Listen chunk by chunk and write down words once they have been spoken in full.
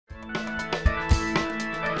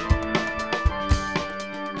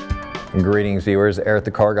Greetings viewers, Eric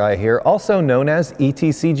the Car Guy here, also known as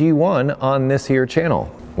ETCG1 on this here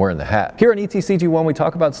channel. We're in the hat. Here on ETCG1 we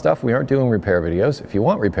talk about stuff. We aren't doing repair videos. If you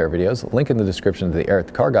want repair videos, link in the description to the Eric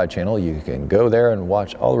the Car Guy channel. You can go there and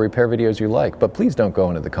watch all the repair videos you like, but please don't go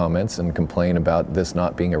into the comments and complain about this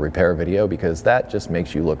not being a repair video, because that just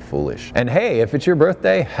makes you look foolish. And hey, if it's your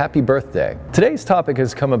birthday, happy birthday. Today's topic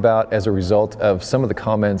has come about as a result of some of the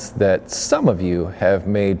comments that some of you have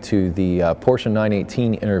made to the Porsche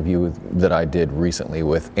 918 interview that I did recently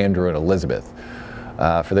with Andrew and Elizabeth.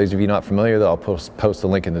 For those of you not familiar, I'll post a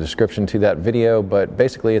link in the description to that video, but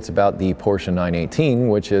basically it's about the Porsche 918,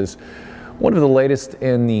 which is one of the latest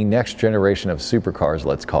in the next generation of supercars,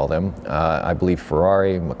 let's call them. I believe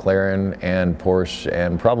Ferrari, McLaren, and Porsche,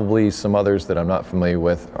 and probably some others that I'm not familiar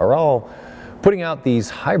with, are all putting out these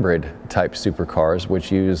hybrid type supercars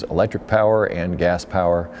which use electric power and gas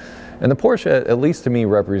power. And the Porsche, at least to me,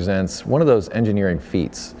 represents one of those engineering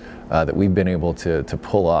feats that we've been able to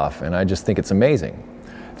pull off, and I just think it's amazing.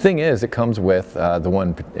 Thing is, it comes with, the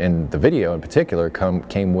one in the video in particular,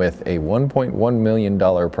 came with a $1.1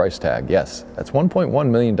 million price tag. Yes, that's $1.1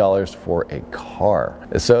 million for a car.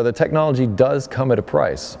 So the technology does come at a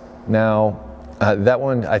price. Now, that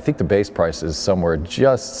one, I think the base price is somewhere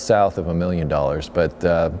just south of $1 million,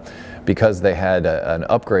 but because they had an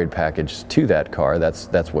upgrade package to that car,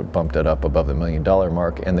 that's what bumped it up above the $1 million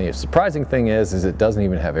mark. And the surprising thing is it doesn't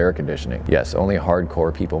even have air conditioning. Yes, only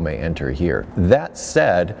hardcore people may enter here. That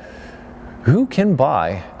said, who can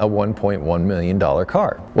buy a $1.1 million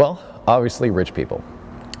car? Well, obviously rich people.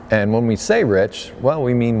 And when we say rich, well,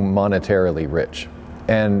 we mean monetarily rich.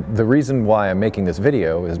 And the reason why I'm making this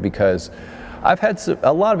video is because I've had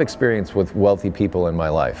a lot of experience with wealthy people in my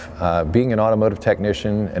life. Being an automotive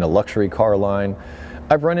technician in a luxury car line,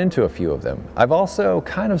 I've run into a few of them. I've also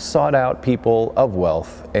kind of sought out people of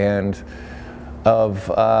wealth and of,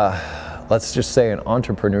 let's just say, an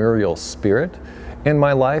entrepreneurial spirit in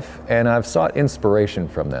my life, and I've sought inspiration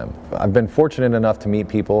from them. I've been fortunate enough to meet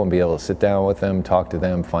people and be able to sit down with them, talk to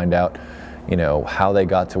them, find out, you know, how they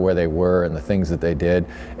got to where they were and the things that they did.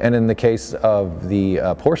 And in the case of the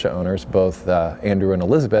Porsche owners, both Andrew and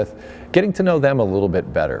Elizabeth, getting to know them a little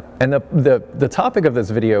bit better. And the topic of this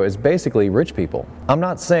video is basically rich people. I'm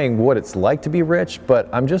not saying what it's like to be rich, but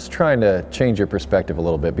I'm just trying to change your perspective a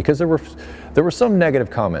little bit, because there were some negative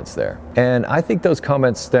comments there. And I think those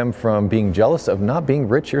comments stem from being jealous of not being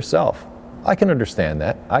rich yourself. I can understand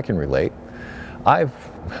that. I can relate.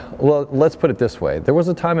 Well, let's put it this way. There was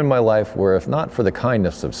a time in my life where, if not for the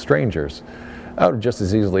kindness of strangers, I would have just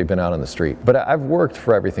as easily been out on the street. But I've worked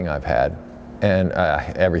for everything I've had and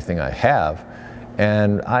everything I have,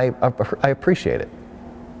 and I appreciate it.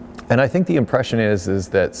 And I think the impression is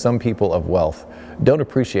that some people of wealth don't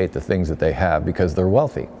appreciate the things that they have because they're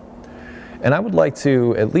wealthy. And I would like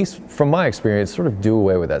to, at least from my experience, sort of do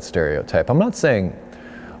away with that stereotype. I'm not saying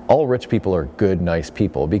all rich people are good, nice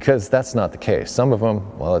people, because that's not the case. Some of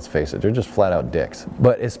them, well, let's face it, they're just flat out dicks.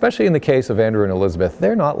 But especially in the case of Andrew and Elizabeth,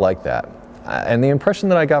 they're not like that. And the impression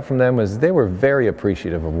that I got from them was they were very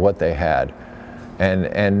appreciative of what they had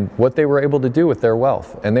and what they were able to do with their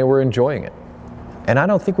wealth, and they were enjoying it. And I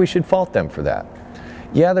don't think we should fault them for that.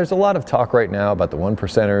 Yeah, there's a lot of talk right now about the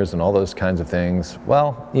 1%ers and all those kinds of things.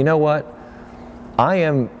 Well, you know what? I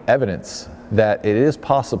am evidence that it is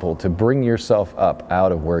possible to bring yourself up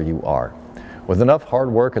out of where you are. With enough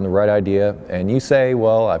hard work and the right idea, and you say,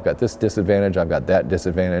 well, I've got this disadvantage, I've got that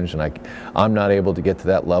disadvantage, and I'm not able to get to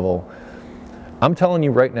that level. I'm telling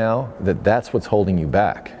you right now that that's what's holding you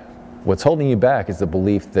back. What's holding you back is the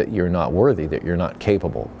belief that you're not worthy, that you're not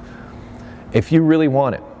capable. If you really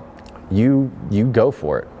want it, you go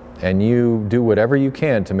for it, and you do whatever you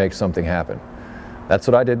can to make something happen. That's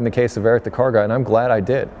what I did in the case of Eric the Car Guy, and I'm glad I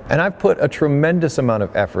did. And I've put a tremendous amount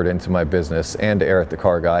of effort into my business and to Eric the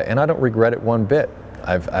Car Guy, and I don't regret it one bit.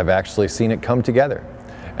 I've actually seen it come together.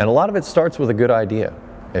 And a lot of it starts with a good idea.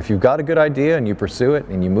 If you've got a good idea and you pursue it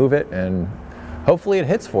and you move it, and hopefully it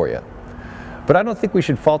hits for you. But I don't think we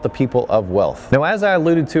should fault the people of wealth. Now, as I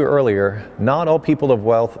alluded to earlier, not all people of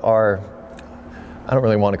wealth are, I don't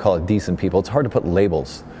really want to call it decent people. It's hard to put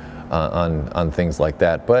labels on things like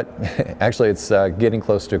that, but actually it's getting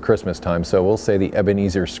close to Christmas time, so we'll say the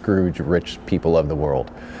Ebenezer Scrooge rich people of the world,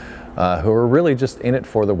 who are really just in it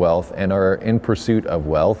for the wealth and are in pursuit of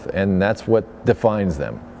wealth, and that's what defines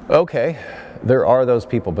them. Okay, there are those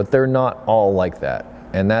people, but they're not all like that,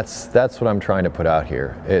 and that's what I'm trying to put out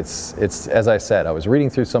here. It's as I said, I was reading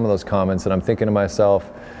through some of those comments and I'm thinking to myself,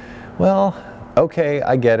 well, okay,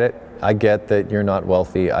 I get it. I get that you're not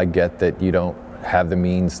wealthy. I get that you don't have the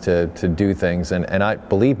means to do things. And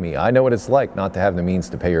believe me, I know what it's like not to have the means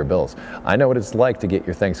to pay your bills. I know what it's like to get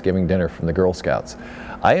your Thanksgiving dinner from the Girl Scouts.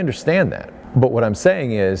 I understand that. But what I'm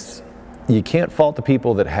saying is, you can't fault the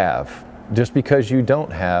people that have. Just because you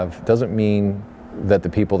don't have doesn't mean that the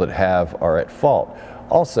people that have are at fault.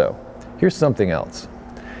 Also, here's something else.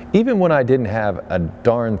 Even when I didn't have a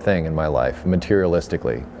darn thing in my life,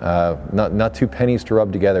 materialistically, not two pennies to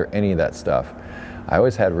rub together, any of that stuff, I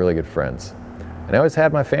always had really good friends. And I always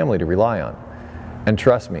had my family to rely on. And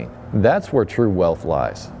trust me, that's where true wealth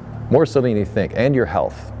lies. More so than you think. And your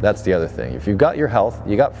health. That's the other thing. If you've got your health,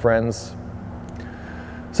 you got friends.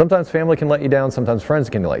 Sometimes family can let you down, sometimes friends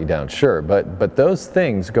can let you down, sure, but those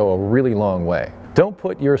things go a really long way. Don't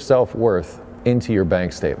put your self-worth into your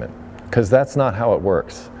bank statement, because that's not how it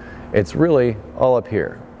works. It's really all up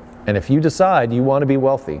here. And if you decide you want to be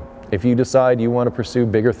wealthy, if you decide you want to pursue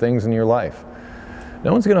bigger things in your life,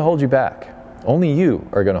 no one's going to hold you back. Only you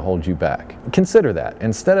are going to hold you back. Consider that.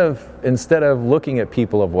 Instead of looking at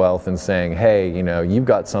people of wealth and saying, hey, you know, you've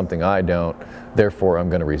got something I don't, therefore I'm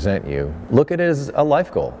going to resent you. Look at it as a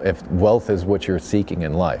life goal, if wealth is what you're seeking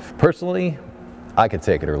in life. Personally, I could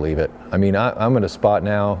take it or leave it. I mean, I'm in a spot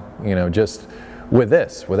now, you know, just with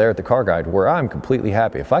this, with Eric the Car Guide, where I'm completely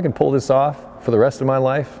happy. If I can pull this off for the rest of my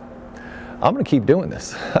life, I'm going to keep doing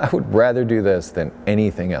this. I would rather do this than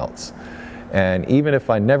anything else. And even if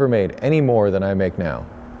I never made any more than I make now,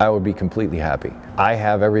 I would be completely happy. I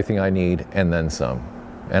have everything I need and then some.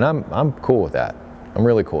 And I'm cool with that. I'm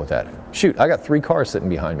really cool with that. Shoot, I got 3 cars sitting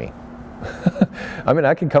behind me. I mean,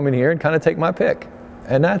 I can come in here and kind of take my pick.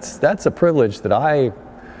 And that's a privilege that I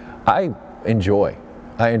enjoy.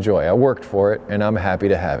 I worked for it and I'm happy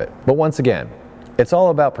to have it. But once again, it's all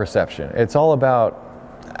about perception. It's all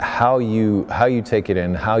about how you take it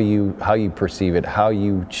in, how you perceive it, how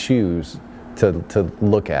you choose to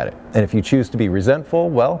look at it. And if you choose to be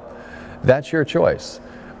resentful, well, that's your choice.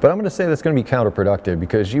 But I'm going to say that's going to be counterproductive,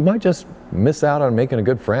 because you might just miss out on making a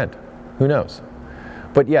good friend. Who knows?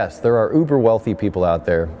 But yes, there are uber wealthy people out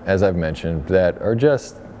there, as I've mentioned, that are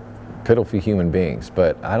just pitiful human beings.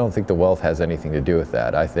 But I don't think the wealth has anything to do with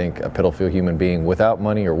that. I think a pitiful human being without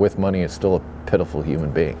money or with money is still a pitiful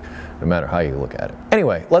human being, no matter how you look at it.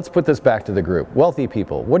 Anyway, let's put this back to the group. Wealthy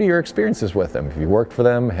people, what are your experiences with them? Have you worked for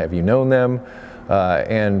them? Have you known them?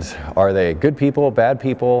 And are they good people, bad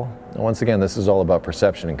people? Once again, this is all about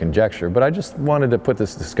perception and conjecture, but I just wanted to put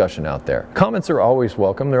this discussion out there. Comments are always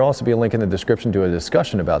welcome. There'll also be a link in the description to a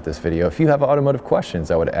discussion about this video. If you have automotive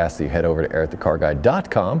questions, I would ask that you head over to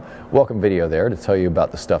ericthecarguide.com. Welcome video there to tell you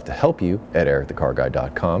about the stuff to help you at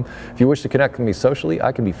ericthecarguide.com. If you wish to connect with me socially,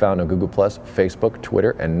 I can be found on Google+, Facebook,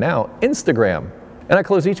 Twitter, and now Instagram. And I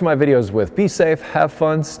close each of my videos with be safe, have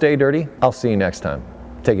fun, stay dirty. I'll see you next time.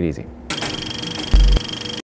 Take it easy.